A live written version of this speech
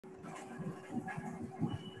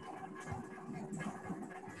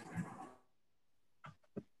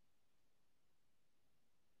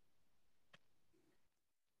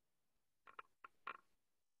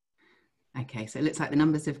Okay, so it looks like the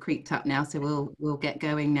numbers have creeped up now, so we'll get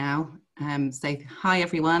going now. So hi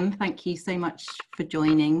everyone, thank you so much for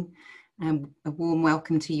joining. A warm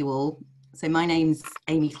welcome to you all. So my name's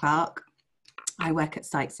Amy Clark. I work at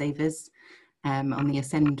Sightsavers on the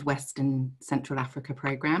Ascend West and Central Africa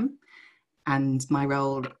programme, and my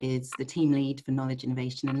role is the team lead for knowledge,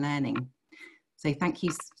 innovation and learning. So thank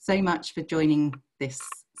you so much for joining this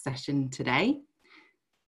session today.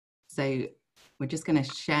 So we're just going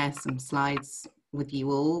to share some slides with you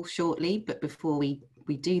all shortly, but before we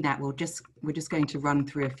do that, we're just going to run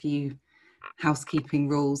through a few housekeeping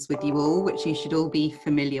rules with you all, which you should all be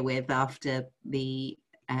familiar with after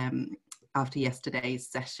yesterday's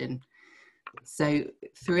session. So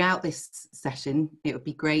throughout this session, it would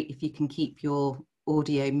be great if you can keep your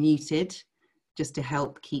audio muted, just to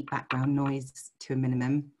help keep background noise to a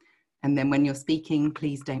minimum. And then when you're speaking,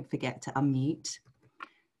 please don't forget to unmute.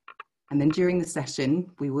 And then during the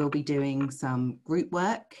session, we will be doing some group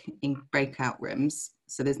work in breakout rooms.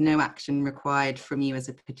 So there's no action required from you as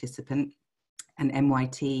a participant, and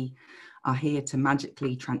MYT are here to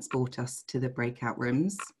magically transport us to the breakout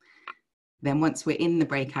rooms. Then once we're in the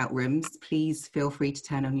breakout rooms, please feel free to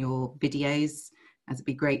turn on your videos, as it'd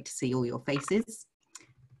be great to see all your faces.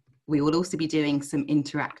 We will also be doing some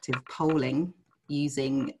interactive polling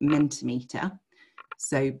using Mentimeter.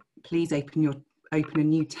 So please open a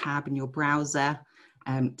new tab in your browser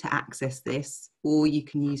to access this, or you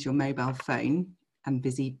can use your mobile phone and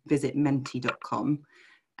visit menti.com,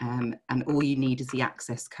 and all you need is the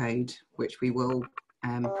access code, which we will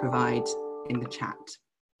provide in the chat.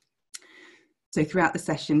 So throughout the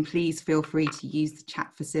session, please feel free to use the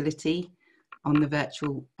chat facility on the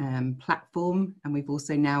virtual platform, and we've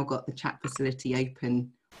also now got the chat facility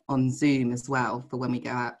open on Zoom as well for when we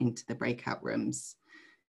go out into the breakout rooms.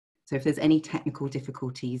 So if there's any technical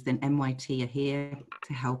difficulties, then MYT are here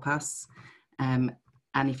to help us. And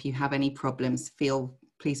if you have any problems,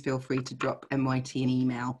 please feel free to drop MYT an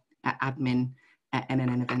email at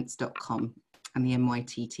admin@nnnevents.com, and the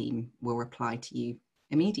MYT team will reply to you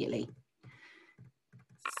immediately.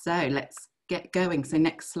 So let's get going. So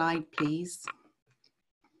next slide, please.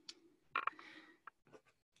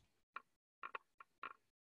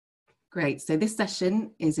 Great, so this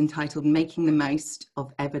session is entitled Making the Most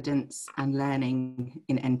of Evidence and Learning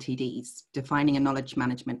in NTDs, Defining a Knowledge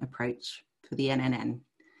Management Approach for the NNN.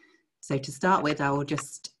 So to start with, I will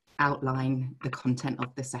just outline the content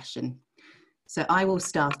of the session. So I will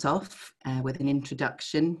start off with an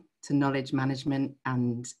introduction to knowledge management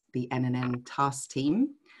and the NNN task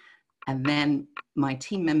team. And then my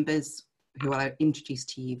team members, who I'll introduce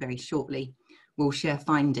to you very shortly, will share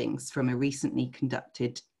findings from a recently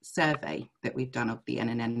conducted survey that we've done of the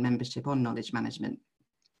NNN membership on knowledge management.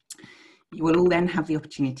 You will all then have the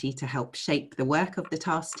opportunity to help shape the work of the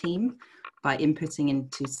task team by inputting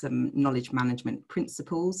into some knowledge management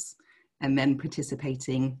principles and then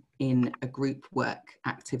participating in a group work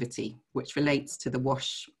activity, which relates to the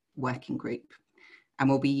WASH working group. And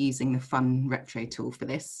we'll be using the fun retro tool for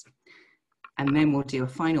this. And then we'll do a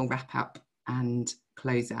final wrap up and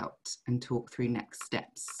close out and talk through next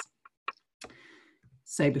steps.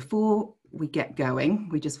 So before we get going,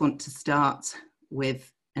 we just want to start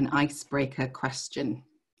with an icebreaker question.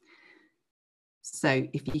 So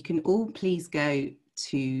if you can all please go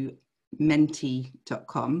to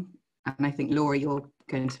menti.com, and I think Laura, you're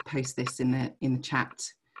going to post this in the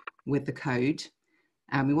chat with the code.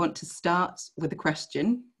 And we want to start with a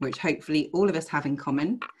question, which hopefully all of us have in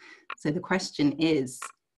common. So the question is,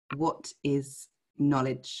 what is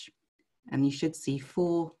knowledge? And you should see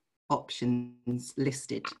 4 options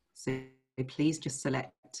listed. So please just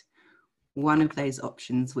select one of those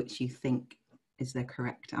options which you think is the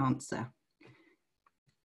correct answer.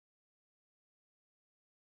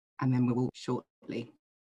 And then we will shortly.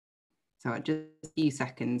 So just a few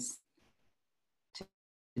seconds to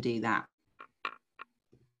do that.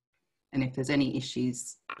 And if there's any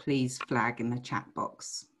issues, please flag in the chat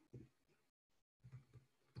box.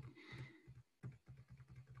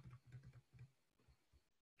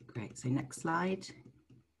 Great, so next slide.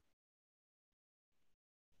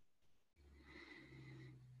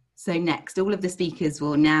 So next, all of the speakers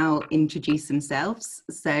will now introduce themselves.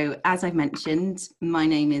 So as I've mentioned, my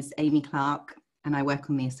name is Amy Clark and I work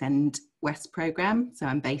on the Ascend West programme. So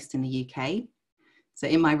I'm based in the UK. So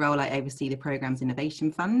in my role, I oversee the programme's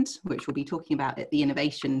Innovation Fund, which we'll be talking about at the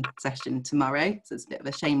innovation session tomorrow. So it's a bit of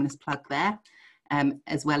a shameless plug there,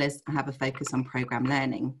 as well as I have a focus on programme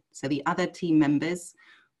learning. So the other team members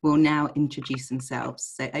will now introduce themselves.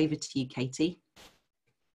 So over to you, Katie.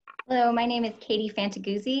 Hello, my name is Katie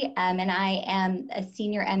Fantaguzzi, and I am a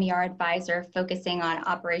senior MER advisor focusing on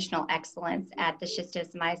operational excellence at the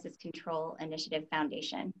Schistosomiasis Control Initiative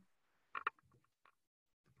Foundation.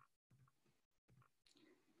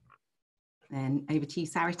 Then over to you,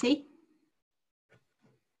 Sarity.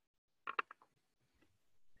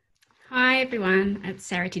 Hi everyone, it's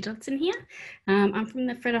Sarity Dodson here. I'm from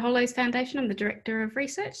the Freda Hollows Foundation. I'm the Director of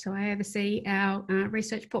Research, so I oversee our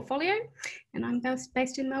research portfolio, and I'm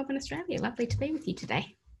based in Melbourne, Australia. Lovely to be with you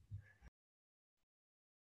today.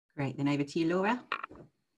 Great, then over to you, Laura.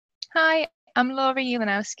 Hi, I'm Laura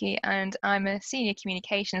Ulanowski, and I'm a Senior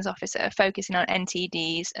Communications Officer focusing on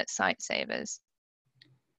NTDs at Sightsavers.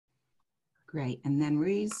 Great, and then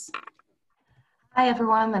Ruse. Hi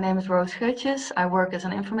everyone, my name is Rose Geurtjes. I work as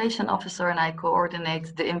an information officer and I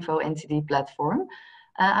coordinate the Info NTD platform.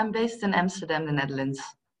 I'm based in Amsterdam, the Netherlands.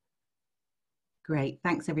 Great,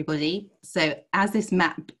 thanks everybody. So as this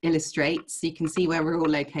map illustrates, you can see where we're all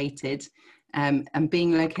located, and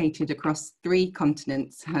being located across 3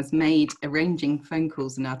 continents has made arranging phone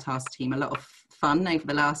calls in our task team a lot of fun over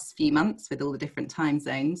the last few months with all the different time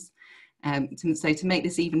zones. So to make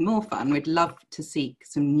this even more fun, we'd love to seek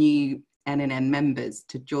some new NNN members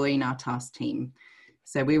to join our task team.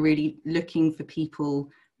 So we're really looking for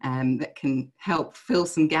people that can help fill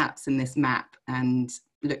some gaps in this map and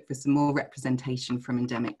look for some more representation from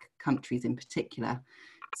endemic countries in particular.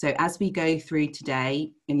 So as we go through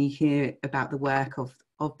today and you hear about the work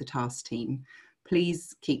of the task team,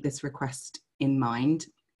 please keep this request in mind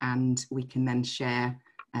and we can then share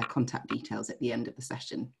contact details at the end of the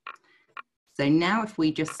session. So now if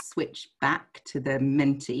we just switch back to the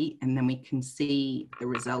Menti and then we can see the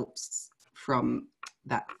results from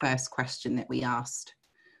that first question that we asked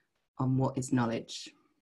on what is knowledge.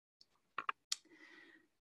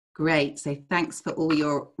 Great, so thanks for all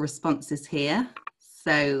your responses here.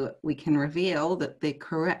 So we can reveal that the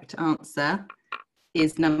correct answer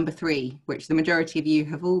is number 3, which the majority of you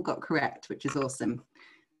have all got correct, which is awesome.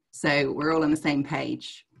 So we're all on the same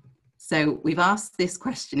page. So we've asked this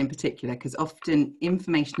question in particular because often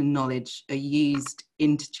information and knowledge are used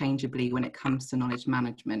interchangeably when it comes to knowledge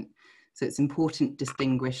management. So it's important to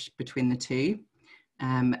distinguish between the two.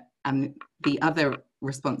 And the other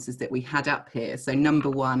responses that we had up here, so number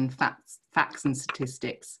 1, facts and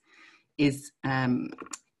statistics, is a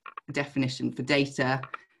definition for data.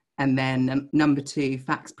 And then number 2,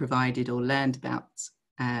 facts provided or learned about,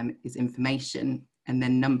 is information. And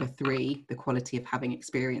then number 3, the quality of having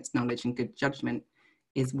experience, knowledge and good judgment,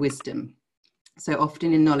 is wisdom. So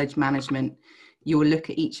often in knowledge management, you'll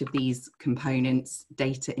look at each of these components,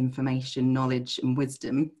 data, information, knowledge and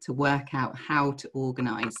wisdom, to work out how to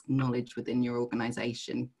organise knowledge within your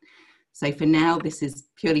organisation. So for now, this is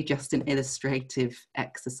purely just an illustrative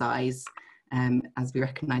exercise, as we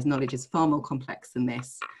recognise knowledge is far more complex than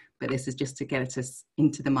this, but this is just to get us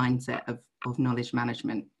into the mindset of knowledge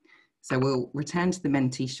management. So we'll return to the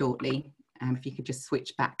Menti shortly. If you could just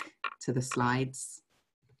switch back to the slides.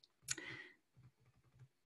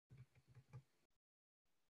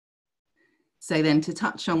 So then to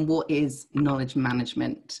touch on what is knowledge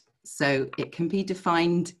management. So it can be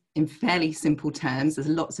defined in fairly simple terms. There's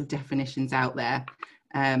lots of definitions out there,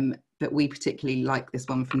 but we particularly like this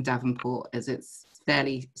one from Davenport as it's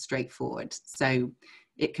fairly straightforward. So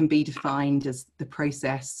it can be defined as the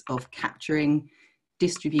process of capturing,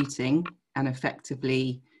 distributing and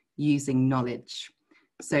effectively using knowledge.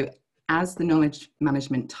 So as the knowledge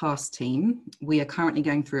management task team, we are currently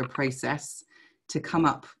going through a process to come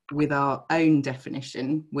up with our own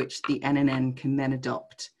definition, which the NNN can then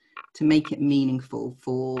adopt to make it meaningful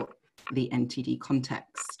for the NTD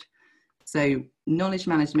context. So knowledge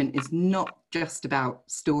management is not just about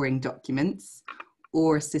storing documents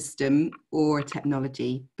or a system or a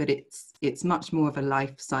technology, but it's much more of a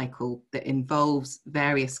life cycle that involves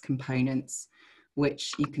various components,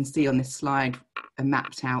 which you can see on this slide are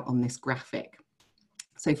mapped out on this graphic.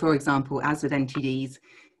 So for example, as with NTDs,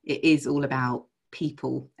 it is all about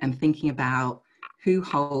people and thinking about who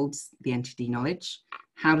holds the NTD knowledge,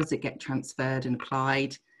 how does it get transferred and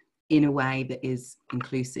applied in a way that is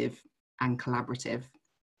inclusive and collaborative.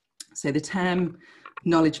 So the term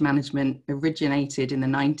knowledge management originated in the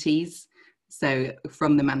 90s, so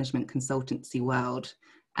from the management consultancy world.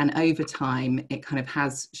 And over time, it kind of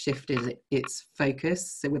has shifted its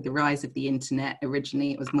focus. So with the rise of the internet,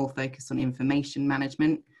 originally it was more focused on information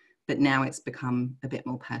management, but now it's become a bit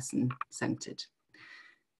more person-centered.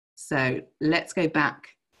 So let's go back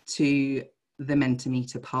to the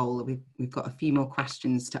Mentimeter poll. We've got a few more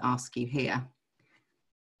questions to ask you here.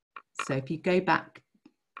 So if you go back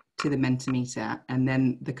to the Mentimeter and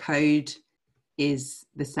then the code is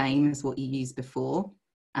the same as what you used before.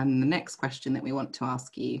 And the next question that we want to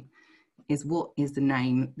ask you is, what is the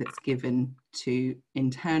name that's given to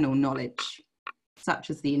internal knowledge, such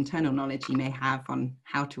as the internal knowledge you may have on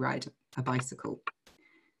how to ride a bicycle?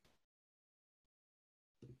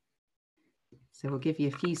 So we'll give you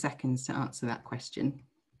a few seconds to answer that question.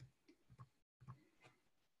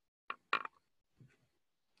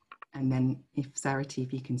 And then if Sarity,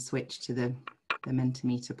 if you can switch to the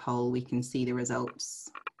Mentimeter poll, we can see the results.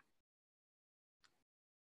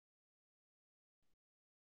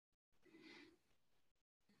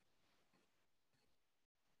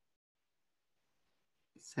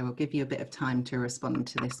 So we'll give you a bit of time to respond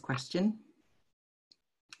to this question.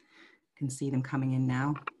 You can see them coming in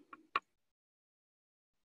now.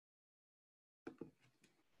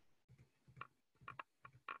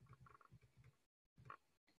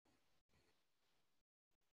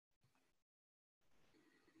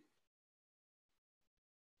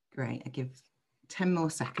 Great, I give 10 more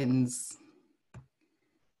seconds.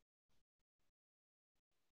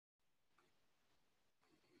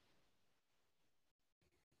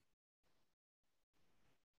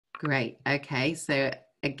 Great, okay, so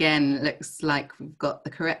again, looks like we've got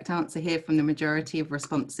the correct answer here from the majority of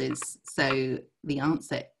responses. So the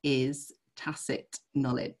answer is tacit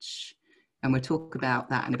knowledge. And we'll talk about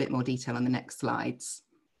that in a bit more detail on the next slides.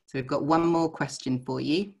 So we've got one more question for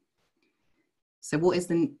you. So what is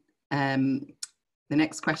the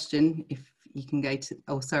next question? If you can go to,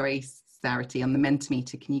 oh, sorry, Sarity, on the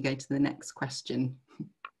Mentimeter, can you go to the next question?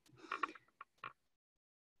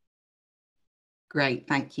 Great,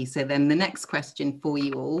 thank you. So then the next question for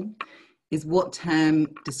you all is, what term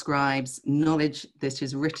describes knowledge that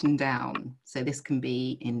is written down? So this can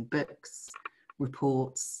be in books,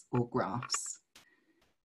 reports, or graphs.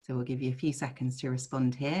 So we'll give you a few seconds to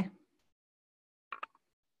respond here.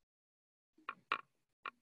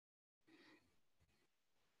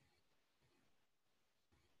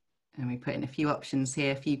 And we put in a few options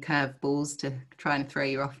here, a few curveballs to try and throw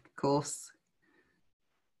you off course.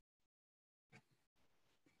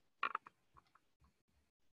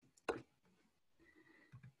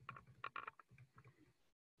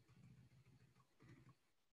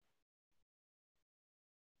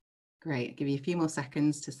 Great, I'll give you a few more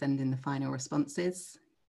seconds to send in the final responses.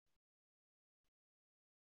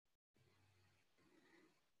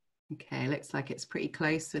 Okay, looks like it's pretty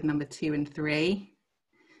close with number 2 and 3.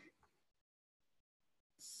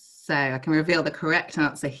 So I can reveal the correct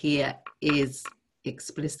answer here is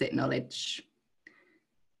explicit knowledge.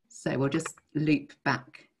 So we'll just loop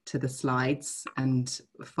back to the slides and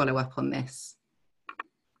follow up on this.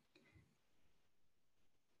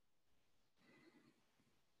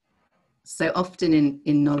 So often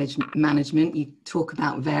in knowledge management, you talk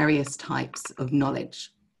about various types of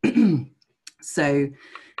knowledge. So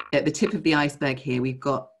at the tip of the iceberg here, we've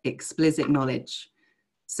got explicit knowledge.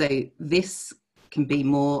 So this can be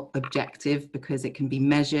more objective because it can be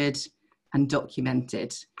measured and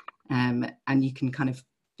documented, and you can kind of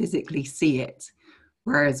physically see it.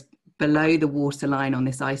 Whereas below the waterline on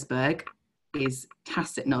this iceberg is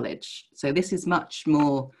tacit knowledge. So this is much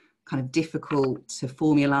more kind of difficult to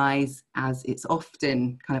formalize, as it's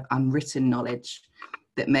often kind of unwritten knowledge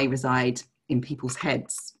that may reside in people's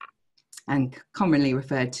heads and commonly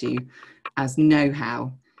referred to as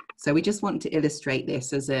know-how. So we just want to illustrate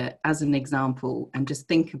this as an example and just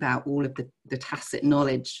think about all of the tacit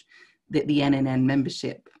knowledge that the NNN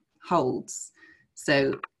membership holds.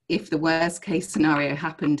 So if the worst case scenario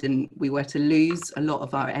happened and we were to lose a lot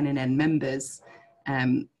of our NNN members,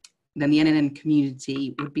 then the NNN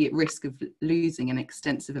community would be at risk of losing an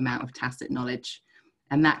extensive amount of tacit knowledge.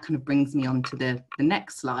 And that kind of brings me on to the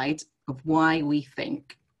next slide of why we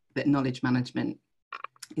think that knowledge management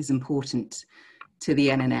is important to the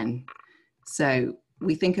NNN. So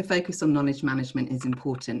we think a focus on knowledge management is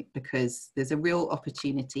important because there's a real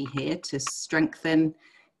opportunity here to strengthen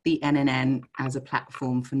the NNN as a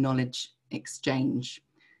platform for knowledge exchange,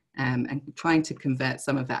 and trying to convert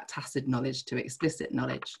some of that tacit knowledge to explicit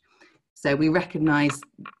knowledge. So we recognise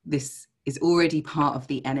this is already part of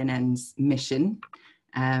the NNN's mission,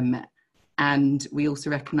 and we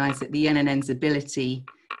also recognise that the NNN's ability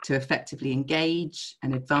to effectively engage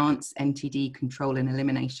and advance NTD control and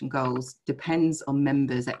elimination goals depends on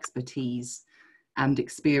members' expertise and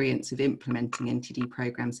experience of implementing NTD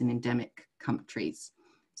programs in endemic countries.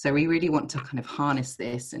 So we really want to kind of harness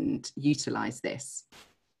this and utilise this.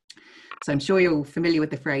 So I'm sure you're all familiar with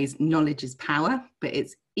the phrase knowledge is power, but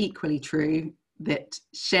it's equally true that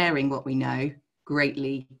sharing what we know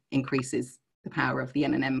greatly increases the power of the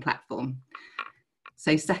NNN platform.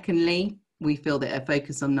 So secondly, we feel that a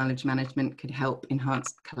focus on knowledge management could help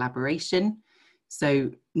enhance collaboration.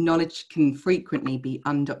 So knowledge can frequently be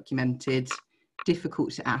undocumented,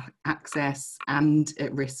 difficult to access, and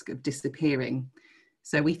at risk of disappearing.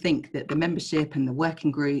 So we think that the membership and the working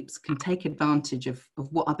groups can take advantage of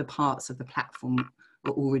what other parts of the platform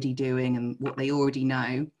are already doing and what they already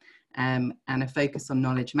know. And a focus on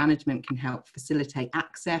knowledge management can help facilitate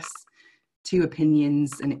access to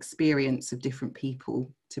opinions and experience of different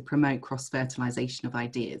people to promote cross-fertilization of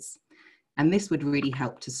ideas. And this would really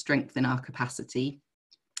help to strengthen our capacity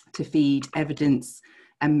to feed evidence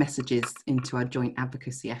and messages into our joint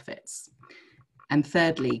advocacy efforts. And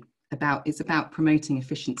thirdly, it's about promoting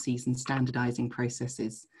efficiencies and standardizing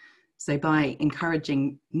processes. So by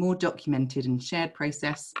encouraging more documented and shared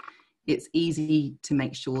process, it's easy to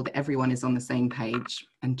make sure that everyone is on the same page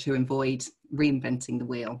and to avoid reinventing the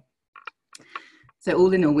wheel. So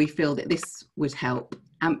all in all, we feel that this would help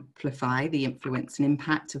amplify the influence and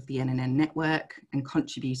impact of the NNN network and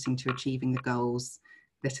contributing to achieving the goals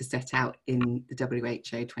that are set out in the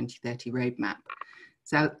WHO 2030 roadmap.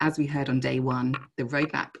 So as we heard on day one, the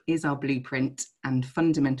roadmap is our blueprint and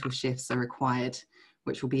fundamental shifts are required,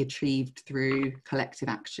 which will be achieved through collective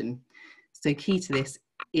action. So key to this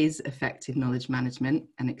is effective knowledge management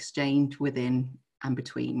and exchange within and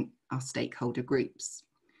between our stakeholder groups.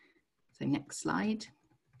 So next slide.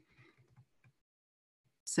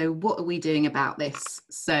 So what are we doing about this?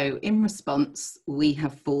 So in response, we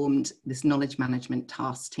have formed this knowledge management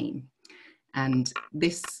task team. And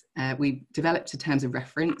this, we developed a terms of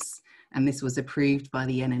reference, and this was approved by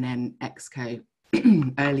the NNN Exco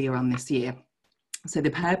earlier on this year. So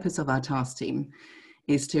the purpose of our task team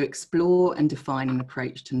is to explore and define an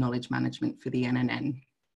approach to knowledge management for the NNN.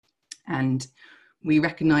 And we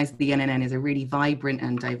recognise the NNN is a really vibrant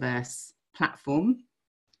and diverse platform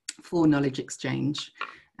for knowledge exchange.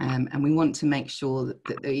 And we want to make sure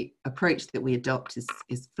that the approach that we adopt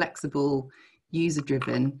is flexible,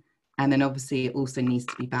 user-driven, and then obviously it also needs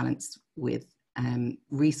to be balanced with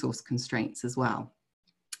resource constraints as well.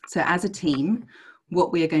 So as a team,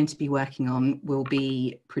 what we are going to be working on will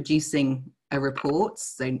be producing a report,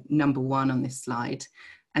 so number 1 on this slide,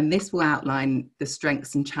 and this will outline the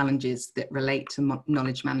strengths and challenges that relate to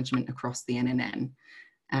knowledge management across the NNN.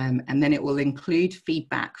 And then it will include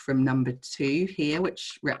feedback from number 2 here,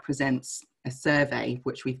 which represents a survey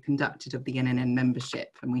which we've conducted of the NNN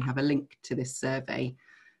membership, and we have a link to this survey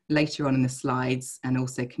later on in the slides, and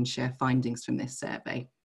also can share findings from this survey.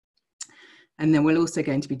 And then we're also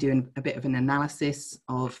going to be doing a bit of an analysis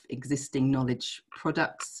of existing knowledge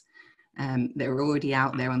products that are already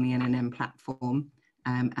out there on the NNN platform,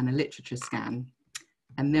 and a literature scan.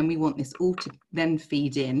 And then we want this all to then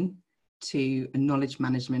feed in to a knowledge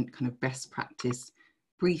management kind of best practice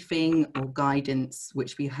briefing or guidance,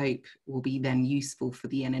 which we hope will be then useful for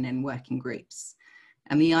the NNN working groups.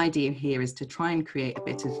 And the idea here is to try and create a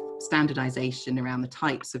bit of standardization around the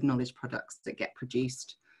types of knowledge products that get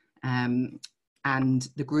produced. And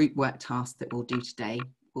the group work tasks that we'll do today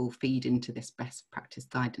will feed into this best practice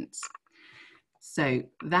guidance. So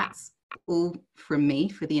that's all from me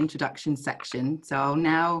for the introduction section. So I'll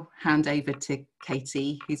now hand over to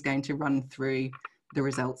Katie, who's going to run through the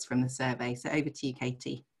results from the survey. So over to you,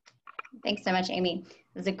 Katie. Thanks so much, Amy.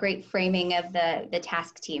 It was a great framing of the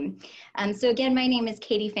task team. So again, my name is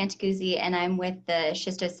Katie Fantaguzzi, and I'm with the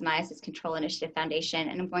Schistosomiasis Control Initiative Foundation,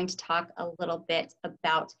 and I'm going to talk a little bit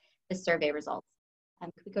about the survey results.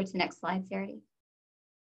 Could we go to the next slide, Sarity?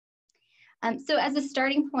 So as a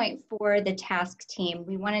starting point for the task team,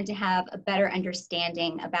 we wanted to have a better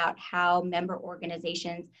understanding about how member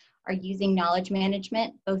organizations are using knowledge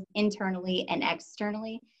management, both internally and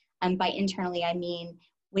externally. By internally, I mean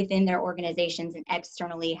within their organizations, and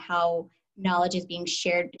externally, how knowledge is being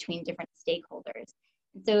shared between different stakeholders.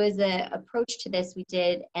 And so as an approach to this, we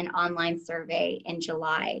did an online survey in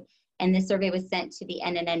July, and this survey was sent to the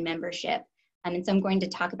NNN membership. And so I'm going to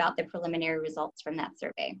talk about the preliminary results from that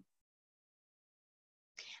survey.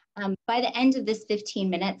 By the end of this 15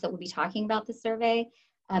 minutes that we'll be talking about the survey,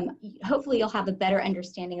 hopefully you'll have a better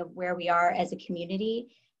understanding of where we are as a community,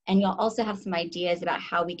 and you'll also have some ideas about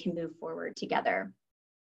how we can move forward together.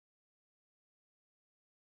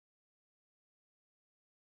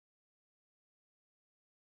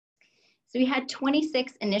 So we had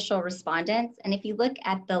 26 initial respondents, and if you look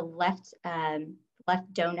at the left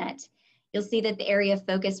donut, you'll see that the area of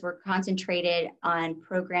focus were concentrated on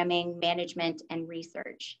programming, management, and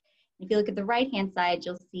research. If you look at the right-hand side,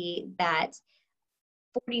 you'll see that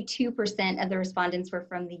 42% of the respondents were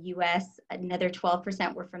from the US, another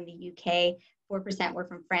 12% were from the UK, 4% were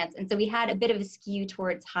from France. And so we had a bit of a skew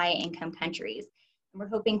towards high-income countries. And we're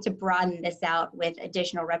hoping to broaden this out with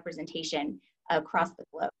additional representation across the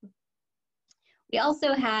globe. We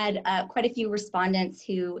also had quite a few respondents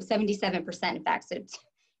who, 77% in fact, so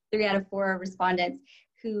 3 out of 4 respondents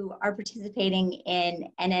who are participating in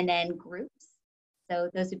NNN groups. So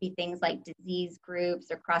those would be things like disease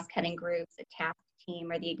groups or cross-cutting groups, a task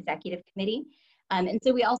team, or the executive committee. And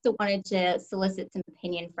so we also wanted to solicit some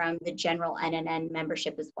opinion from the general NNN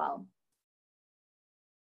membership as well.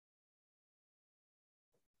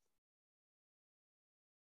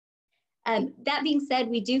 That being said,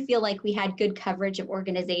 we do feel like we had good coverage of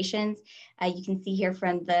organizations. You can see here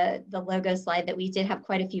from the logo slide that we did have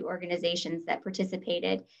quite a few organizations that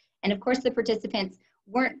participated. And of course, the participants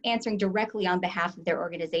weren't answering directly on behalf of their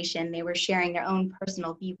organization. They were sharing their own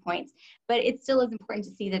personal viewpoints, but it still is important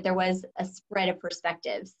to see that there was a spread of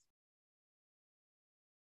perspectives.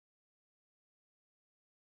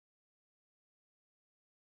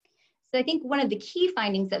 So I think one of the key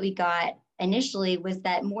findings that we got initially was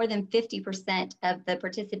that more than 50% of the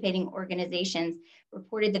participating organizations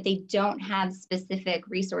reported that they don't have specific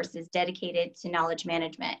resources dedicated to knowledge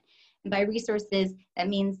management. And by resources, that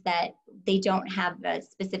means that they don't have a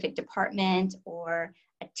specific department or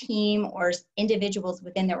a team or individuals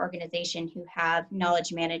within their organization who have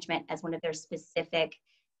knowledge management as one of their specific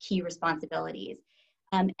key responsibilities.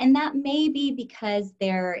 And that may be because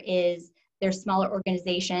they're smaller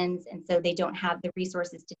organizations, and so they don't have the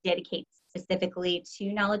resources to dedicate specifically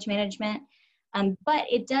to knowledge management. But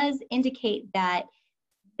it does indicate that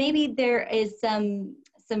maybe there is some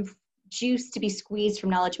juice to be squeezed from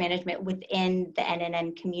knowledge management within the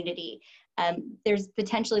NNN community. There's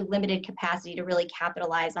potentially limited capacity to really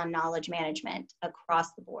capitalize on knowledge management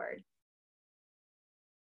across the board.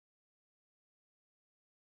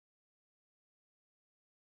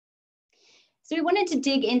 So we wanted to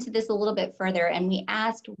dig into this a little bit further, and we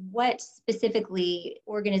asked what specifically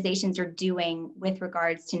organizations are doing with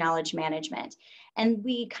regards to knowledge management. And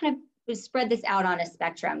we kind of spread this out on a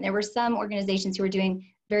spectrum. There were some organizations who were doing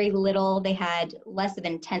very little. They had less of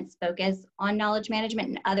an intense focus on knowledge management,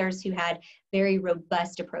 and others who had very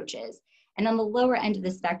robust approaches. And on the lower end of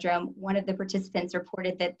the spectrum, one of the participants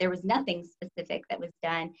reported that there was nothing specific that was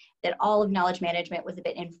done, that all of knowledge management was a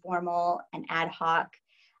bit informal and ad hoc.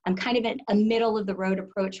 Kind of a middle of the road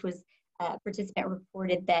approach was a participant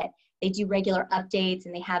reported that they do regular updates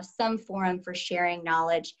and they have some forum for sharing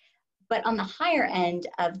knowledge. But on the higher end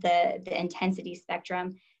of the intensity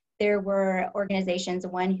spectrum, there were organizations,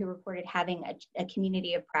 one who reported having a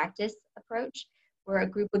community of practice approach, where a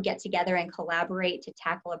group would get together and collaborate to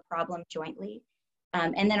tackle a problem jointly.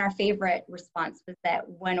 And then our favorite response was that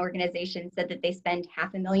one organization said that they spend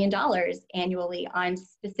 $500,000 annually on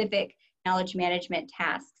specific knowledge management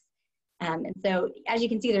tasks. And so, as you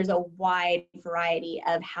can see, there's a wide variety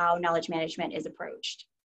of how knowledge management is approached.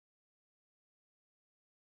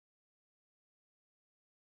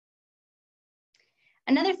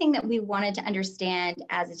 Another thing that we wanted to understand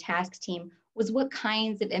as a task team was what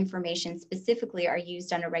kinds of information specifically are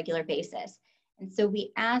used on a regular basis. And so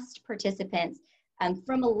we asked participants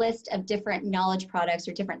from a list of different knowledge products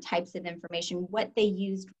or different types of information, what they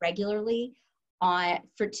used regularly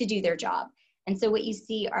to do their job. And so what you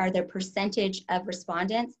see are the percentage of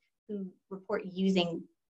respondents who report using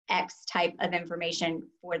X type of information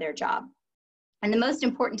for their job. And the most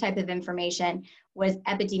important type of information was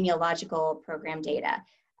epidemiological program data.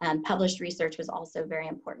 Published research was also very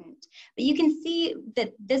important. But you can see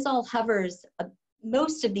that this all hovers,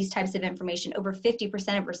 most of these types of information, over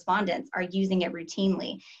 50% of respondents are using it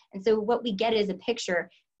routinely. And so what we get is a picture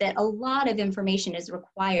that a lot of information is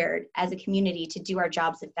required as a community to do our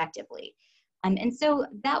jobs effectively. And so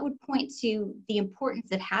that would point to the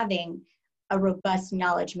importance of having a robust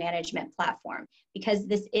knowledge management platform, because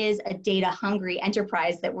this is a data-hungry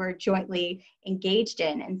enterprise that we're jointly engaged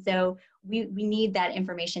in. And so we need that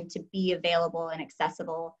information to be available and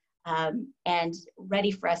accessible and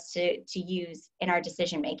ready for us to use in our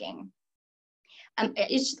decision-making.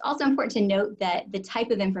 It's also important to note that the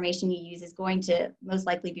type of information you use is going to most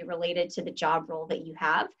likely be related to the job role that you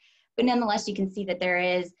have. But nonetheless, you can see that there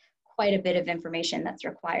is quite a bit of information that's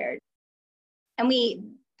required. And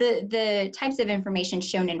the types of information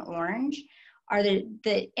shown in orange are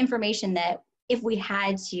the information that if we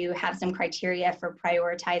had to have some criteria for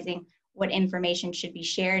prioritizing what information should be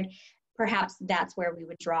shared, perhaps that's where we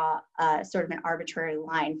would draw sort of an arbitrary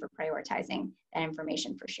line for prioritizing that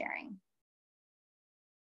information for sharing.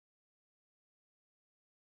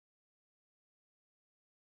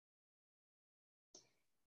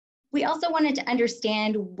 We also wanted to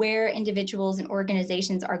understand where individuals and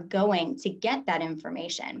organizations are going to get that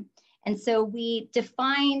information. And so we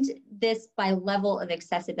defined this by level of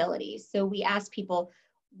accessibility. So we asked people,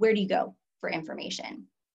 where do you go for information?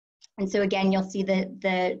 And so again, you'll see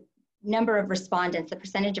the number of respondents, the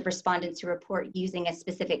percentage of respondents who report using a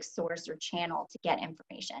specific source or channel to get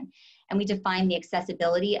information. And we define the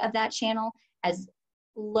accessibility of that channel as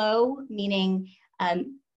low, meaning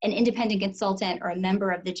an independent consultant or a member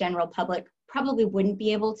of the general public probably wouldn't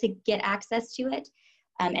be able to get access to it.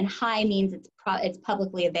 And high means it's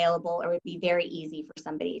publicly available or would be very easy for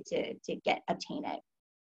somebody to obtain it.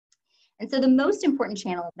 And so the most important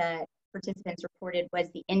channel that participants reported was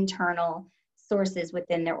the internal sources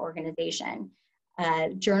within their organization.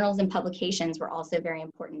 Journals and publications were also very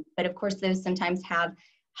important, but of course those sometimes have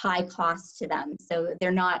high costs to them, so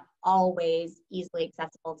they're not always easily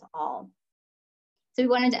accessible to all. So we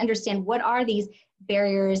wanted to understand, what are these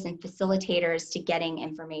barriers and facilitators to getting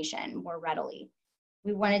information more readily?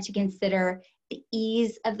 We wanted to consider the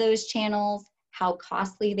ease of those channels, how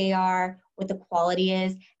costly they are, what the quality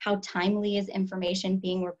is, how timely is information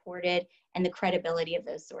being reported, and the credibility of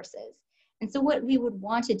those sources. And so what we would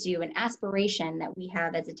want to do, an aspiration that we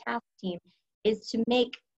have as a task team, is to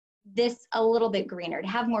make this a little bit greener, to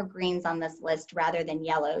have more greens on this list rather than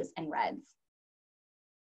yellows and reds.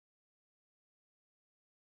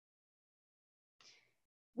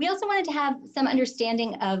 We also wanted to have some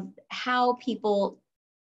understanding of how people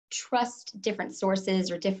trust different sources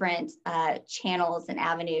or different channels and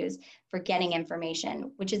avenues for getting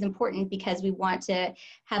information, which is important because we want to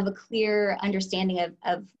have a clear understanding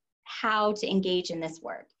of how to engage in this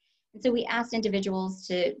work. And so we asked individuals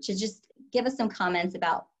to just give us some comments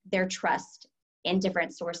about their trust in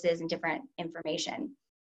different sources and different information.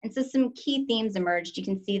 And so some key themes emerged. You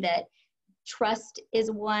can see that trust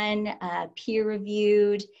is one,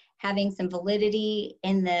 peer-reviewed, having some validity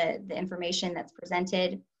in the information that's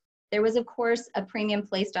presented. There was, of course, a premium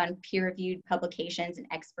placed on peer-reviewed publications and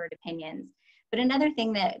expert opinions. But another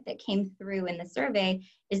thing that came through in the survey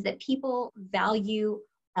is that people value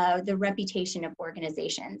the reputation of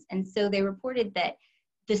organizations. And so they reported that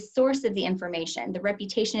the source of the information, the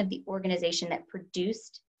reputation of the organization that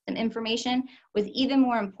produced some information, was even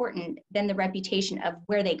more important than the reputation of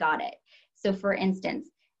where they got it. So for instance,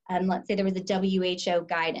 let's say there was a WHO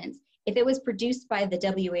guidance. If it was produced by the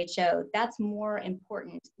WHO, that's more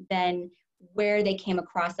important than where they came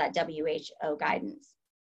across that WHO guidance.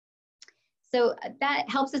 So that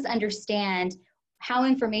helps us understand how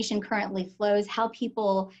information currently flows, how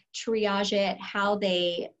people triage it, how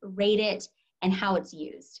they rate it, and how it's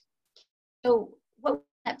used. So what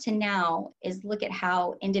we're up to now is look at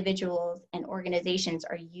how individuals and organizations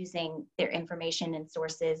are using their information and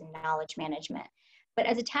sources and knowledge management. But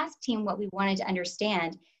as a task team, what we wanted to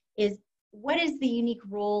understand is, what is the unique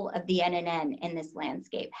role of the NNN in this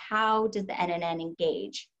landscape? How does the NNN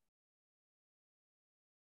engage?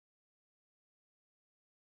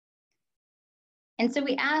 And so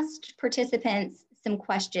we asked participants some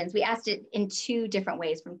questions. We asked it in two different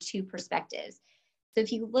ways from two perspectives. So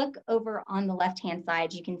if you look over on the left-hand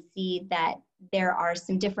side, you can see that there are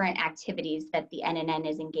some different activities that the NNN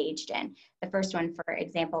is engaged in. The first one, for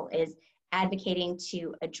example, is advocating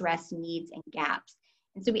to address needs and gaps.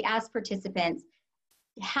 And so we asked participants,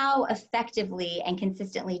 how effectively and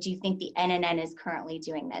consistently do you think the NNN is currently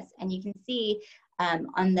doing this? And you can see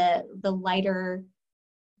on the lighter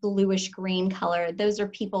bluish green color, those are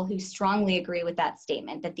people who strongly agree with that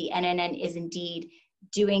statement, that the NNN is indeed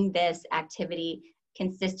doing this activity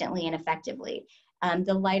consistently and effectively.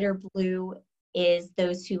 The lighter blue is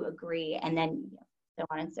those who agree, and then so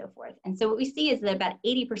on and so forth. And so what we see is that about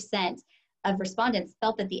 80% of respondents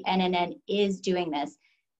felt that the NNN is doing this,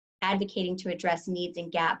 advocating to address needs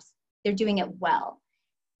and gaps. They're doing it well.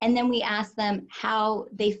 And then we asked them how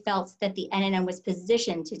they felt that the NNN was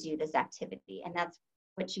positioned to do this activity, and that's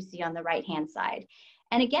what you see on the right-hand side.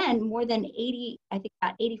 And again, more than 80, I think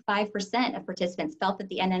about 85% of participants felt that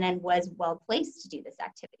the NNN was well placed to do this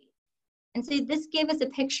activity. And so this gave us a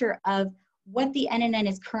picture of what the NNN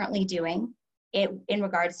is currently doing in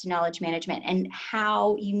regards to knowledge management and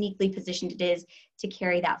how uniquely positioned it is to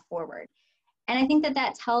carry that forward. And I think that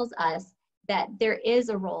that tells us that there is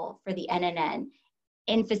a role for the NNN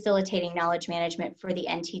in facilitating knowledge management for the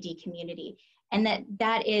NTD community, and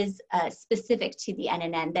that is specific to the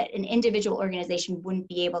NNN, that an individual organization wouldn't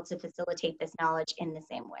be able to facilitate this knowledge in the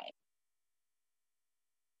same way.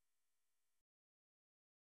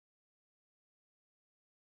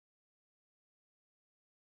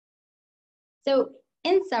 So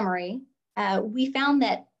in summary, we found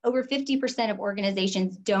that over 50% of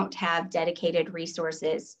organizations don't have dedicated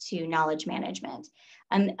resources to knowledge management.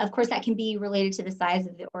 Of course, that can be related to the size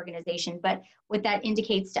of the organization, but what that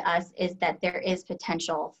indicates to us is that there is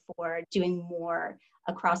potential for doing more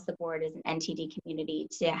across the board as an NTD community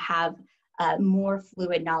to have more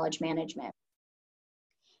fluid knowledge management.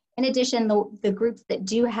 In addition, the groups that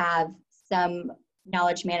do have some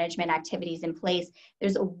knowledge management activities in place,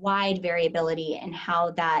 there's a wide variability in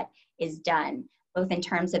how that is done, both in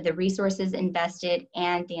terms of the resources invested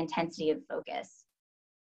and the intensity of focus.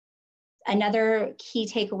 Another key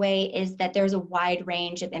takeaway is that there's a wide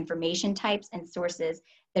range of information types and sources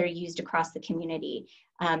that are used across the community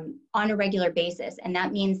on a regular basis. And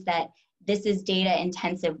that means that this is data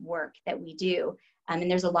intensive work that we do. And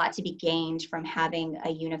there's a lot to be gained from having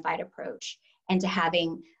a unified approach and to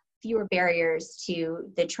having fewer barriers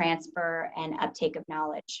to the transfer and uptake of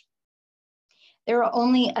knowledge. There are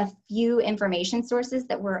only a few information sources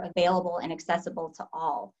that were available and accessible to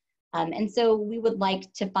all. And so we would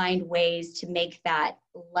like to find ways to make that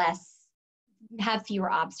have fewer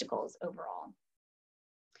obstacles overall.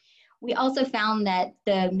 We also found that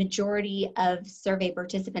the majority of survey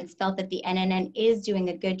participants felt that the NNN is doing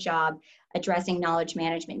a good job addressing knowledge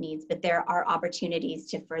management needs, but there are opportunities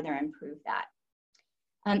to further improve that.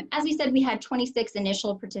 As we said, we had 26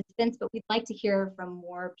 initial participants, but we'd like to hear from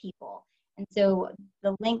more people. And so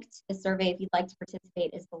the link to the survey, if you'd like to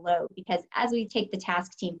participate, is below, because as we take the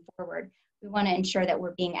task team forward, we want to ensure that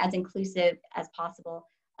we're being as inclusive as possible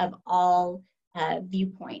of all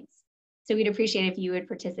viewpoints. So we'd appreciate if you would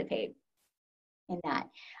participate in that.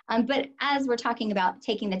 But as we're talking about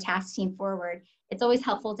taking the task team forward, it's always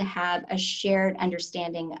helpful to have a shared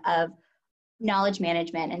understanding of knowledge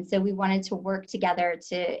management. And so we wanted to work together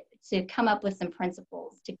to come up with some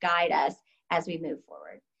principles to guide us as we move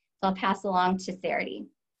forward. So I'll pass along to Sarity.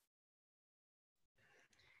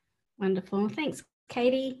 Wonderful. Thanks,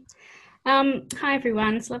 Katie. Hi,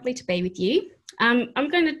 everyone. It's lovely to be with you. I'm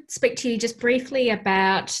going to speak to you just briefly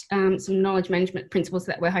about some knowledge management principles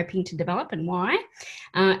that we're hoping to develop and why.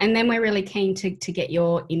 And then we're really keen to get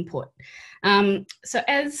your input. So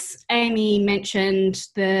as Amy mentioned,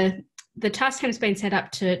 the task team has been set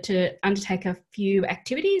up to undertake a few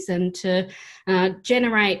activities and to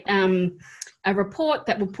generate a report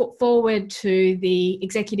that will put forward to the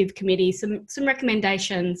executive committee some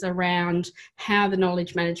recommendations around how the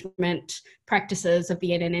knowledge management practices of the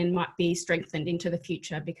NNN might be strengthened into the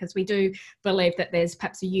future, because we do believe that there's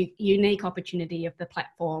perhaps a unique opportunity of the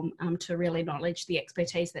platform to really acknowledge the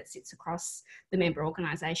expertise that sits across the member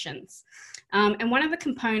organisations. And one of the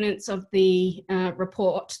components of the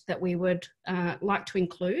report that we would like to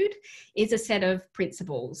include is a set of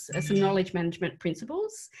principles, some knowledge management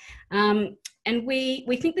principles. And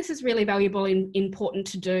we think this is really valuable and important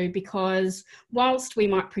to do, because whilst we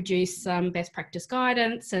might produce some best practice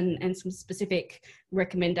guidance and some specific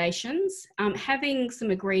recommendations, having some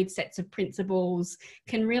agreed sets of principles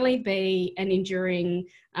can really be an enduring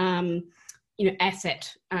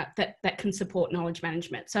asset that can support knowledge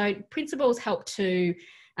management. So principles help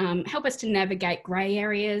us to navigate grey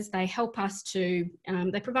areas. They help us to,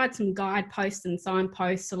 they provide some guideposts and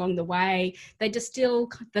signposts along the way. They distill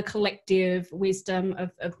the collective wisdom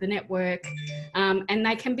of the network, and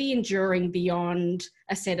they can be enduring beyond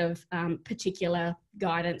a set of particular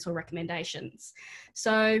guidance or recommendations.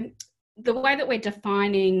 So the way that we're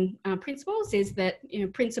defining principles is that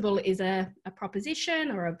principle is a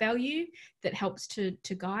proposition or a value that helps to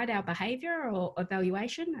guide our behaviour or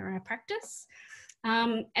evaluation or our practice.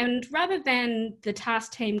 And rather than the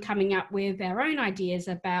task team coming up with our own ideas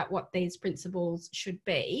about what these principles should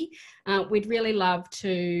be, we'd really love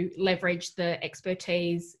to leverage the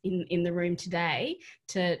expertise in the room today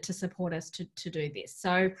to support us to do this.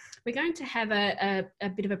 So we're going to have a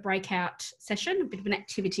bit of a breakout session, a bit of an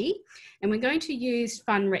activity, and we're going to use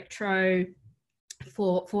Fun Retro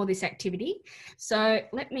for this activity. So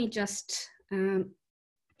let me just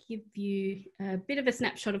give you a bit of a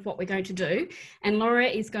snapshot of what we're going to do, and Laura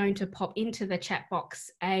is going to pop into the chat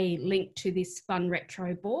box a link to this Fun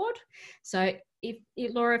Retro board. So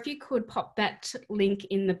Laura, if you could pop that link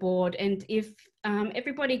in the board, and if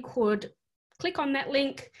everybody could click on that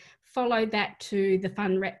link, follow that to the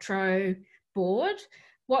Fun Retro board,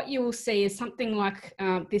 what you will see is something like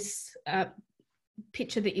this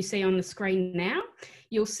picture that you see on the screen now.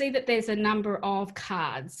 You'll see that there's a number of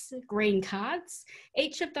cards, green cards.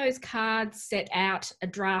 Each of those cards set out a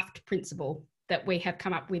draft principle that we have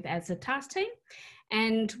come up with as a task team,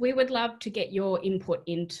 and we would love to get your input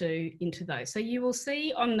into those. So you will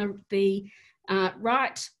see on the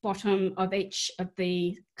right bottom of each of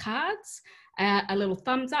the cards, a little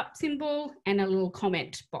thumbs up symbol and a little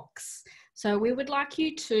comment box. So we would like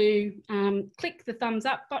you to click the thumbs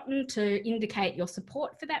up button to indicate your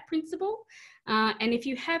support for that principle. And if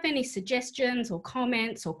you have any suggestions or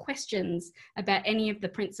comments or questions about any of the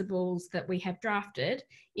principles that we have drafted,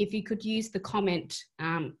 if you could use the comment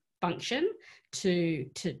function to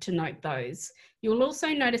note those. You'll also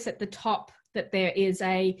notice at the top that there is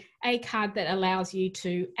a card that allows you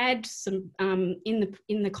to add some, in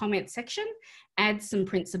the comment section, add some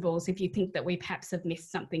principles if you think that we perhaps have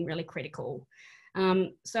missed something really critical.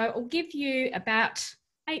 So I'll give you about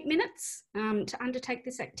 8 minutes to undertake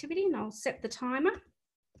this activity, and I'll set the timer.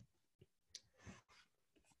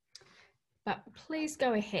 But please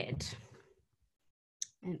go ahead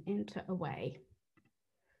and enter away.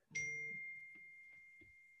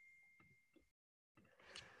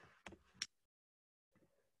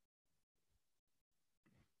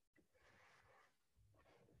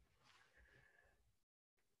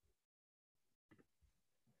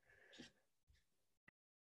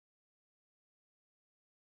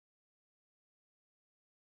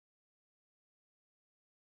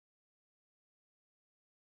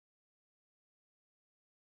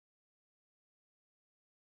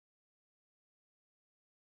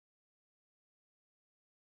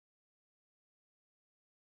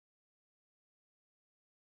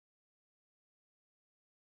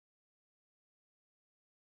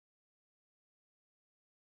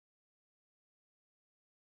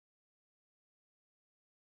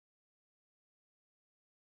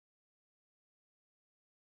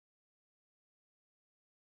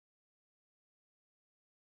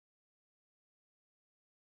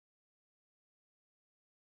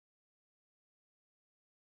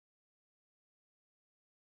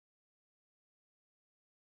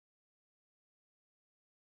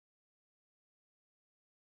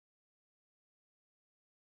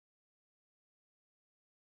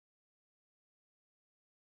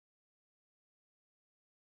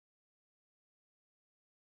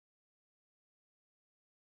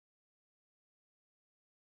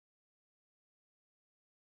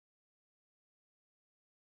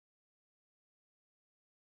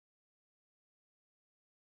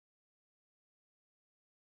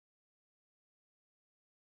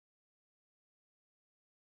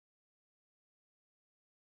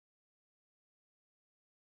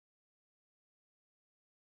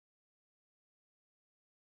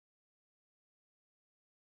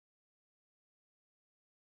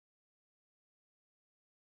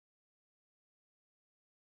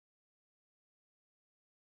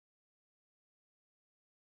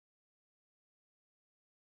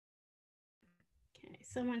 Okay,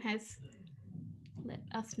 someone has let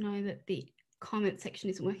us know that the comment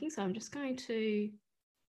section isn't working, so I'm just going to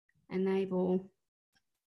enable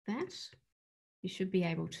that. You should be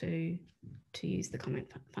able to use the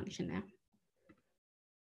comment function now.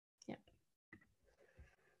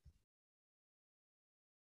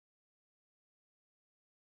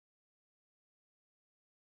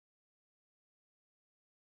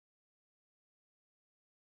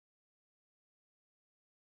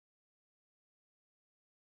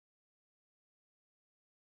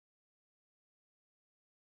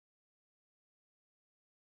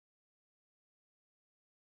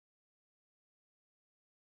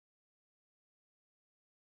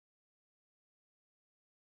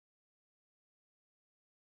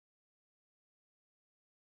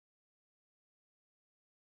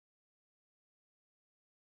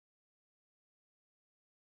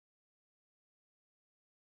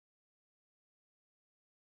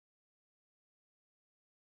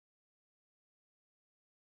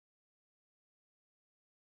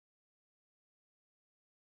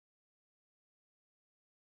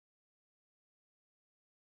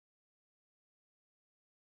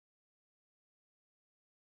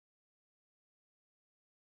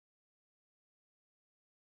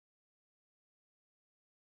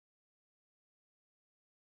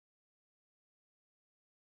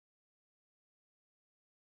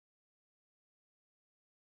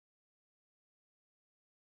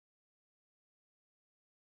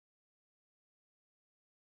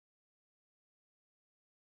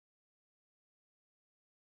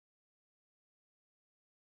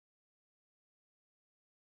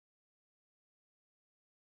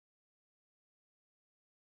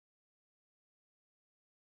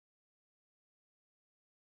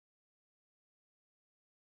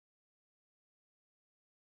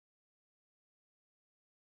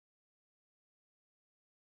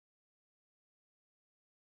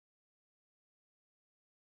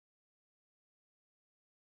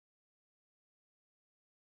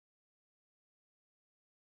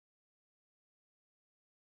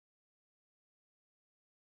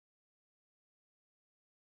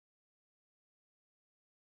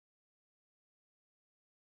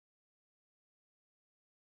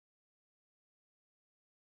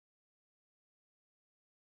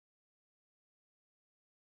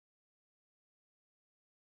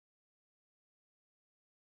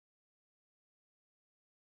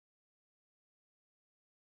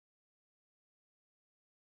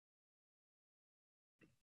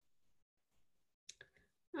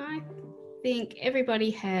 I think everybody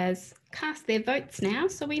has cast their votes now,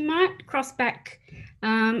 so we might cross back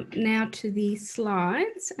now to the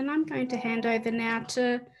slides, and I'm going to hand over now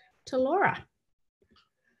to Laura.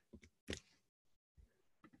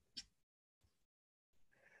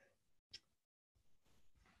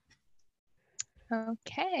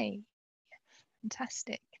 Okay,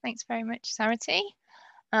 fantastic. Thanks very much, Sarity.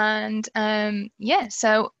 And yeah,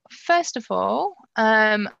 so first of all,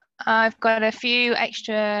 I've got a few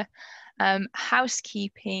extra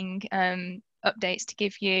housekeeping updates to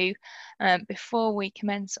give you before we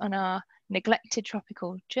commence on our neglected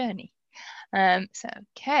tropical journey. So,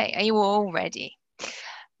 okay, are you all ready?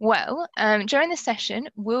 Well, during the session,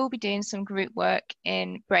 we'll be doing some group work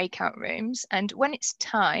in breakout rooms, and when it's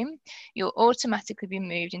time, you'll automatically be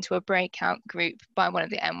moved into a breakout group by one of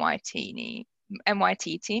the NYT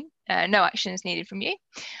team. No action is needed from you.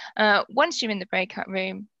 Once you're in the breakout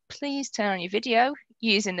room, please turn on your video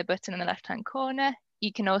using the button on the left-hand corner.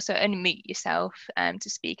 You can also unmute yourself to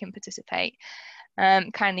speak and participate.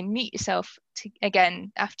 Kindly mute yourself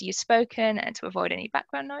again after you've spoken and to avoid any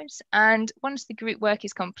background noise. And once the group work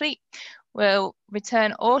is complete, we'll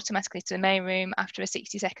return automatically to the main room after a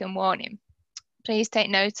 60-second warning. Please take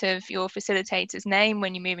note of your facilitator's name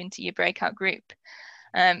when you move into your breakout group.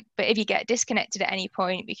 But if you get disconnected at any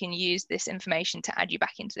point, we can use this information to add you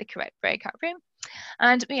back into the correct breakout room.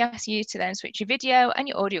 And we ask you to then switch your video and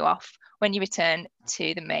your audio off when you return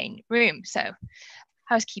to the main room. So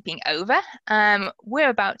housekeeping over. We're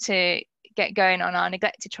about to get going on our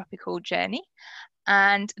neglected tropical journey.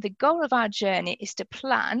 And the goal of our journey is to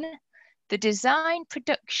plan the design,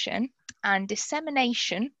 production, and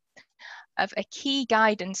dissemination of a key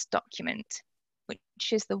guidance document, which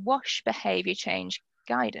is the WASH Behaviour Change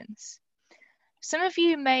Guidance. Some of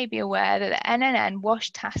you may be aware that the NNN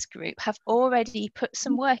WASH Task Group have already put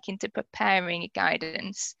some work into preparing a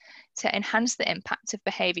guidance to enhance the impact of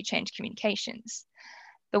behaviour change communications.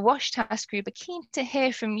 The WASH Task Group are keen to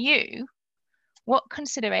hear from you what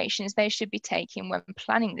considerations they should be taking when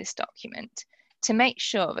planning this document to make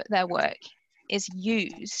sure that their work is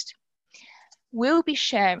used. We'll be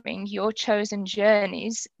sharing your chosen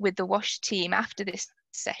journeys with the WASH team after this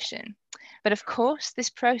session. But of course, this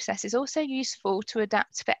process is also useful to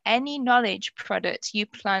adapt for any knowledge product you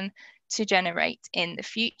plan to generate in the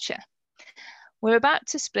future. We're about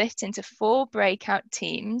to split into 4 breakout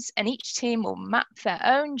teams, and each team will map their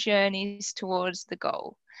own journeys towards the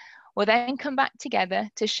goal. We'll then come back together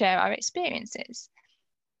to share our experiences.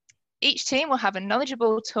 Each team will have a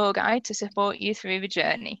knowledgeable tour guide to support you through the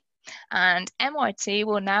journey. And NYT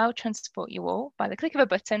will now transport you all by the click of a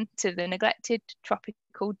button to the neglected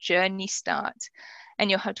tropical journey start. And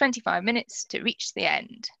you'll have 25 minutes to reach the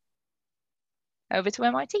end. Over to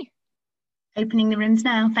NYT. Opening the rooms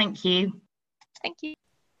now, thank you. Thank you.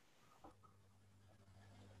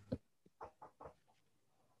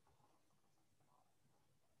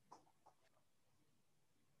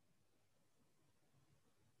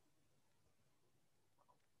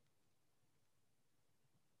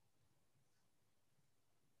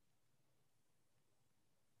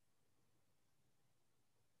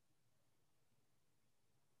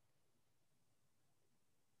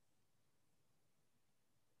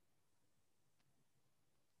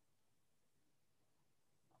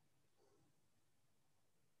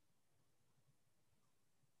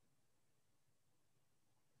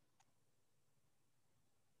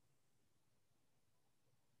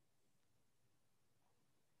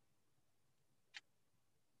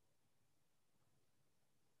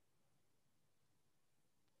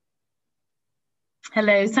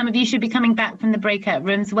 Hello, some of you should be coming back from the breakout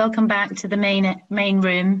rooms. Welcome back to the main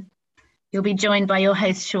room. You'll be joined by your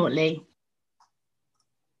host shortly.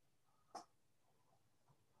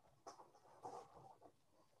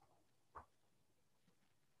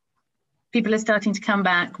 People are starting to come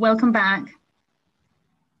back. Welcome back.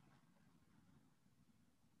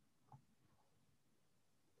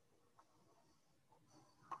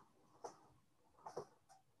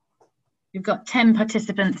 We've got 10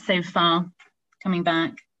 participants so far coming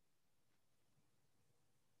back.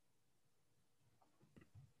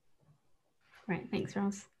 Right, thanks,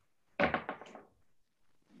 Roz. It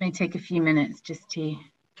may take a few minutes just to...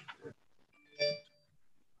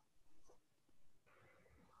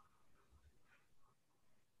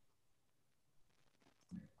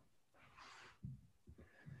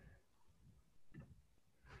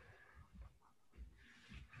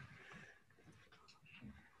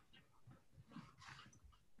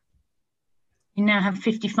 You now have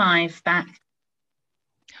 55 back.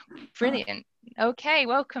 Brilliant. Okay,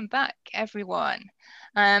 welcome back, everyone.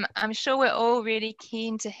 I'm sure we're all really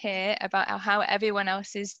keen to hear about how everyone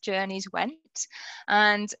else's journeys went.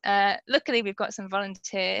 And luckily, we've got some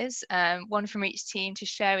volunteers, one from each team, to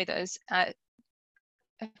share with us a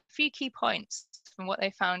few key points from what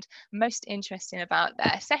they found most interesting about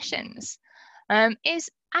their sessions. Is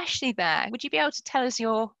Ashley there? Would you be able to tell us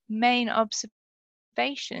your main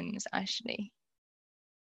observations, Ashley?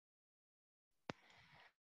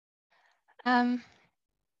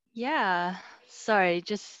 Yeah, sorry,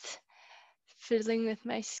 just fiddling with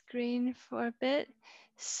my screen for a bit.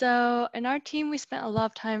 So in our team, we spent a lot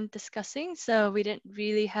of time discussing, so we didn't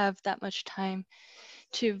really have that much time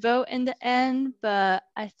to vote in the end, but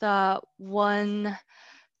I thought one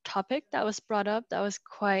topic that was brought up that was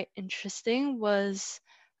quite interesting was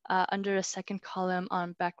under a second column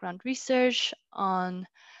on background research on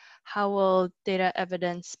how will data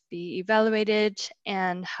evidence be evaluated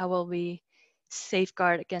and how will we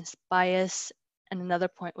safeguard against bias. And another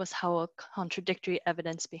point was how will contradictory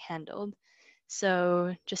evidence be handled.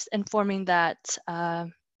 So just informing that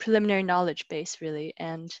preliminary knowledge base really,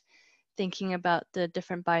 and thinking about the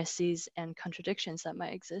different biases and contradictions that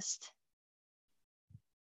might exist.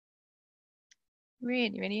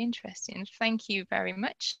 Really, really interesting. Thank you very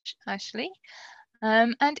much, Ashley.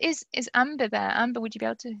 And is Amber there? Amber, would you be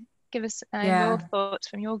able to give us your thoughts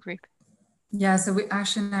from your group? Yeah, so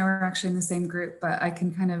Ashley and I were actually in the same group, but I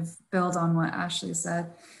can kind of build on what Ashley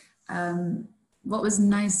said. What was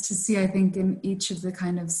nice to see, I think, in each of the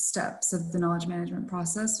kind of steps of the knowledge management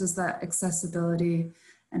process was that accessibility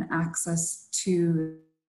and access to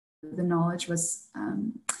the knowledge was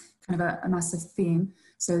kind of a massive theme.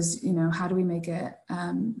 So, you know, how do we make it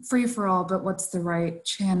free for all, but what's the right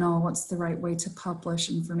channel? What's the right way to publish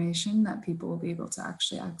information that people will be able to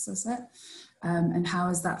actually access it? And how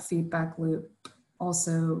is that feedback loop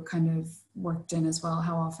also kind of worked in as well?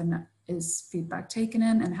 How often is feedback taken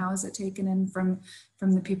in, and how is it taken in from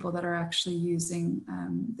the people that are actually using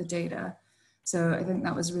the data? So I think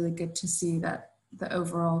that was really good to see that the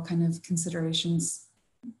overall kind of considerations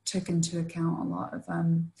took into account a lot of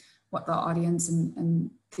what the audience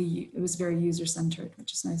and it was very user-centered,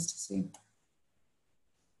 which is nice to see.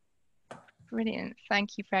 Brilliant.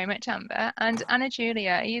 Thank you very much, Amber. And Anna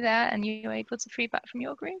Julia, are you there and you able to feedback from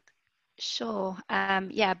your group? Sure.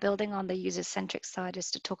 Yeah, building on the user-centric side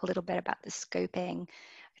is to talk a little bit about the scoping.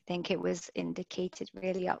 I think it was indicated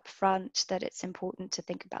really up front that it's important to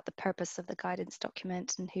think about the purpose of the guidance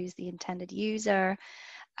document and who's the intended user.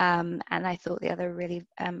 And I thought the other really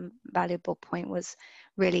valuable point was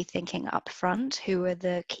really thinking up front who are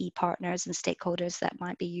the key partners and stakeholders that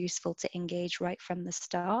might be useful to engage right from the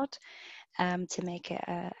start to make it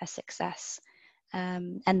a success.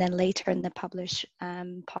 And then later in the publish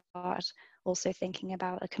part, also thinking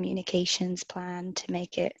about a communications plan to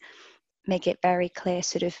make it very clear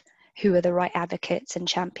sort of who are the right advocates and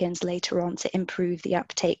champions later on to improve the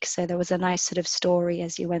uptake. So there was a nice sort of story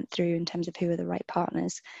as you went through in terms of who are the right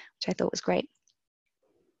partners, which I thought was great.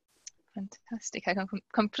 Fantastic. I can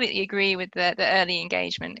completely agree with the early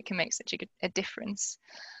engagement. It can make such a difference.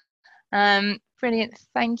 Brilliant.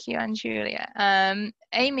 Thank you, Anjulia.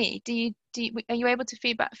 Amy, are you able to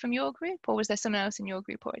feedback from your group, or was there someone else in your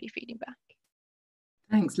group already feeding back?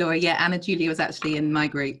 Thanks, Laura. Yeah, Anna Julia was actually in my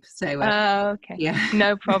group. So okay. Yeah.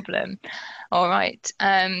 No problem. All right.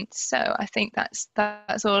 So I think that's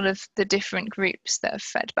all of the different groups that have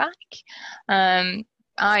fed back.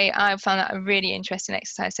 I found that a really interesting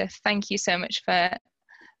exercise. So thank you so much for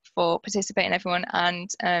participating, everyone. And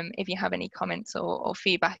if you have any comments or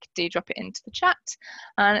feedback, do drop it into the chat.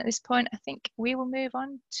 And at this point, I think we will move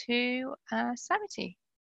on to Sarity.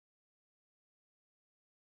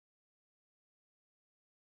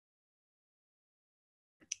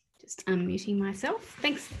 Just unmuting myself.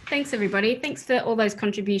 Thanks everybody. Thanks for all those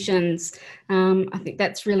contributions. I think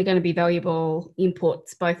that's really going to be valuable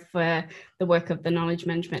inputs, both for the work of the knowledge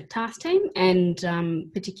management task team and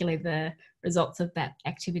particularly the results of that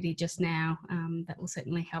activity just now. That will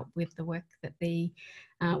certainly help with the work that the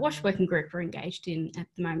WASH working group are engaged in at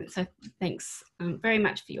the moment. So thanks very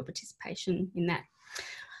much for your participation in that.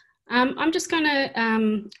 I'm just going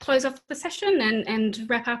to close off the session and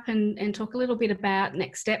wrap up and talk a little bit about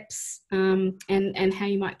next steps and how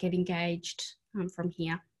you might get engaged from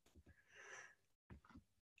here.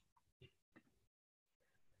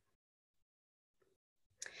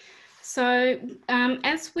 So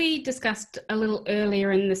as we discussed a little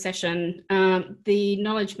earlier in the session, the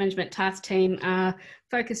knowledge management task team are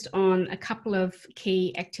focused on a couple of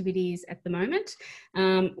key activities at the moment.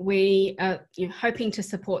 We are hoping to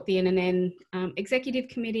support the NNN Executive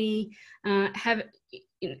Committee, have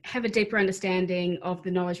have a deeper understanding of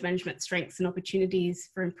the knowledge management strengths and opportunities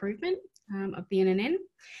for improvement of the NNN.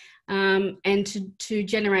 And to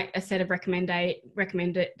generate a set of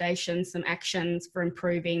recommendations, some actions for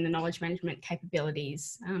improving the knowledge management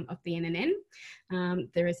capabilities of the NNN.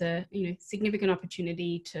 There is a significant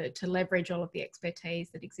opportunity to leverage all of the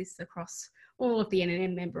expertise that exists across all of the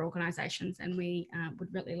NNN member organisations, and we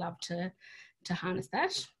would really love to harness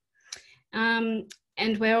that.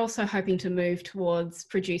 And we're also hoping to move towards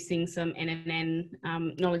producing some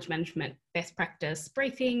NNN knowledge management best practice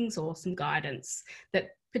briefings or some guidance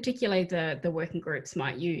that particularly the working groups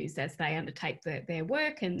might use as they undertake their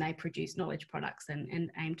work and they produce knowledge products and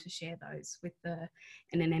aim to share those with the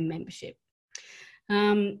NNN membership.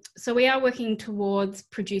 So we are working towards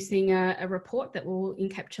producing a report that will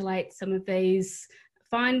encapsulate some of these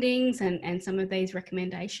findings and some of these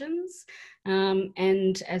recommendations.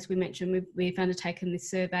 And as we mentioned, we've undertaken this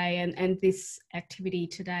survey, and this activity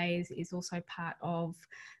today is also part of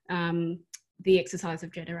the exercise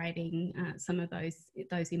of generating some of those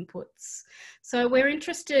inputs. So we're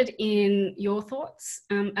interested in your thoughts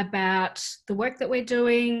about the work that we're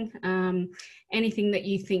doing, anything that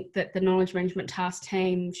you think that the knowledge management task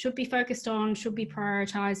team should be focused on, should be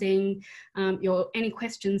prioritising, any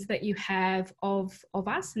questions that you have of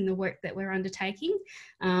us and the work that we're undertaking.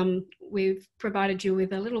 We've provided you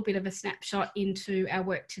with a little bit of a snapshot into our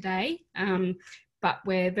work today, but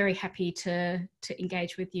we're very happy to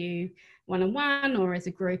engage with you one-on-one or as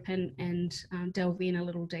a group and delve in a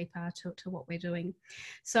little deeper to what we're doing.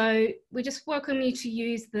 So we just welcome you to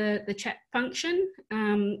use the chat function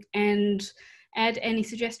and add any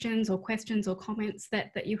suggestions or questions or comments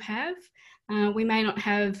that you have. We may not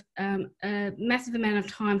have a massive amount of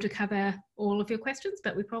time to cover all of your questions,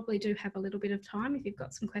 but we probably do have a little bit of time if you've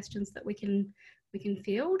got some questions that we can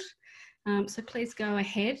field. So please go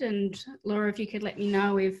ahead, and Laura, if you could let me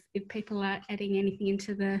know if people are adding anything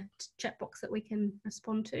into the chat box that we can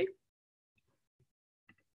respond to.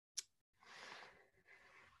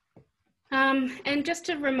 And just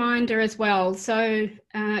a reminder as well, so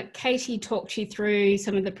Katie talked you through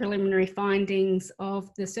some of the preliminary findings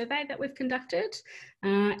of the survey that we've conducted.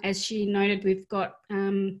 As she noted, we've got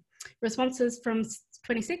responses from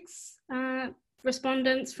 26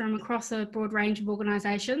 respondents from across a broad range of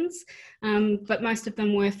organisations, but most of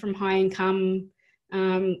them were from high income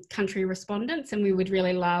country respondents, and we would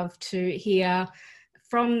really love to hear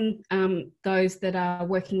from those that are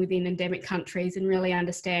working within endemic countries and really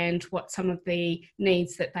understand what some of the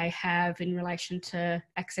needs that they have in relation to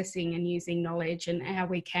accessing and using knowledge, and how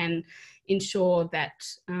we can ensure that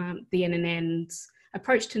the NNN's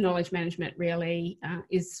approach to knowledge management really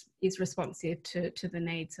is responsive to the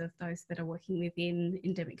needs of those that are working within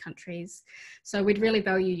endemic countries. So we'd really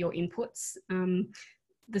value your inputs.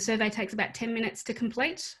 The survey takes about 10 minutes to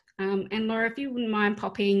complete. And Laura, if you wouldn't mind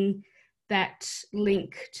popping that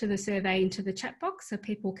link to the survey into the chat box so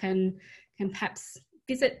people can perhaps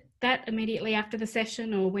visit that immediately after the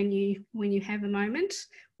session or when you have a moment,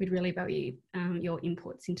 we'd really value your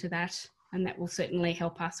inputs into that, and that will certainly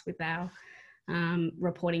help us with our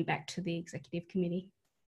reporting back to the executive committee.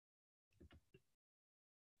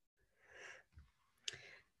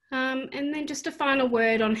 And then just a final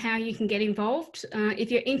word on how you can get involved. If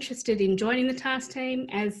you're interested in joining the task team,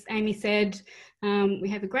 as Amy said, we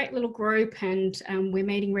have a great little group, and we're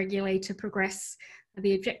meeting regularly to progress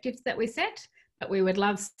the objectives that we set, but we would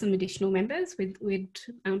love some additional members. We'd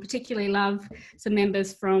particularly love some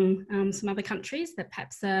members from some other countries that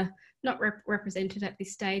perhaps are not represented at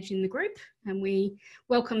this stage in the group, and we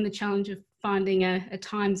welcome the challenge of finding a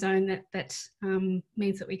time zone that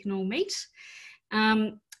means that we can all meet.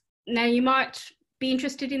 Now, you might be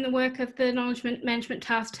interested in the work of the knowledge management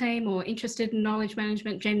task team or interested in knowledge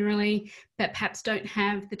management generally, but perhaps don't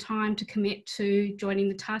have the time to commit to joining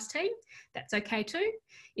the task team. That's okay too.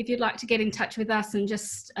 If you'd like to get in touch with us and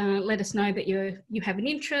just let us know that you have an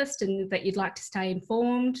interest and that you'd like to stay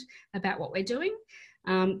informed about what we're doing,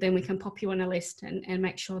 then we can pop you on a list and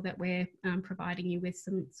make sure that we're providing you with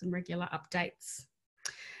some regular updates.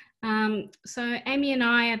 So Amy and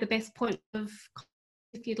I are the best point of contact.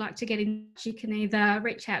 If you'd like to get in touch, you can either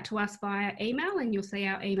reach out to us via email, and you'll see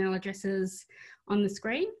our email addresses on the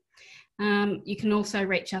screen. You can also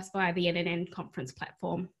reach us via the NNN Conference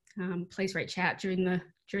platform. Please reach out during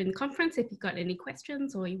the conference if you've got any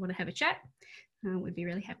questions or you want to have a chat. We'd be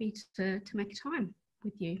really happy to make a time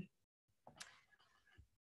with you.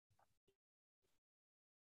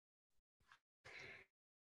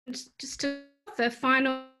 And just a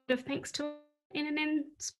final bit of thanks to NNN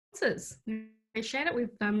sponsors. We appreciate it.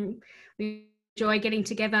 We enjoy getting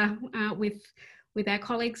together with with our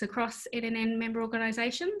colleagues across NNN member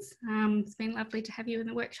organisations. It's been lovely to have you in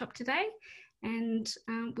the workshop today, and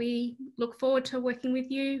we look forward to working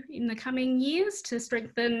with you in the coming years to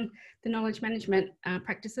strengthen the knowledge management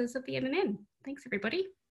practices of the NNN. Thanks, everybody.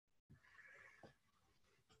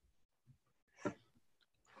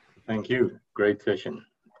 Thank you. Great session.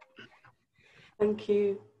 Thank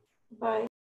you. Bye.